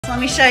let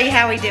me show you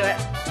how we do it.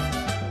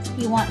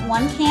 You want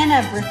 1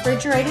 can of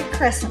refrigerated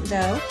crescent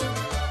dough,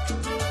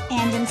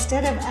 and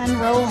instead of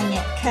unrolling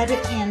it, cut it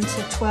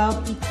into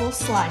 12 equal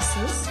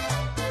slices.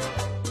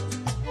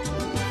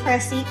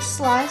 Press each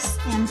slice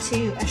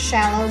into a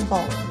shallow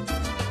bowl.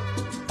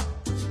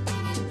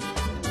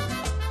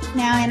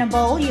 Now in a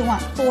bowl you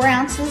want 4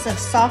 ounces of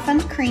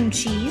softened cream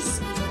cheese,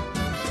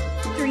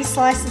 3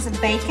 slices of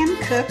bacon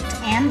cooked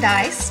and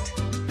diced,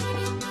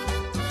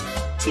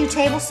 2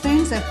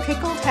 tablespoons of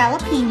pickled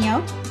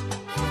jalapeno,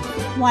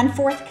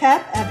 1/4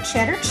 cup of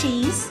cheddar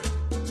cheese,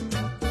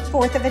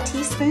 1/4 of a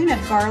teaspoon of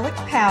garlic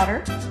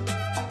powder,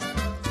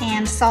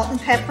 and salt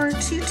and pepper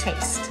to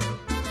taste.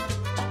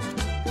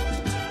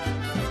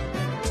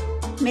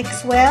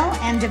 Mix well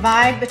and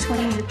divide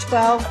between your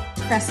 12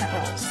 crescent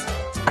rolls.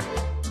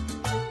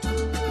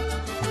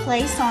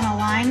 Place on a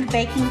lined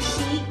baking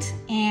sheet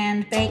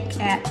and bake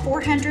at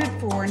 400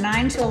 for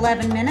 9 to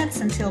 11 minutes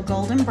until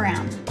golden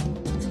brown.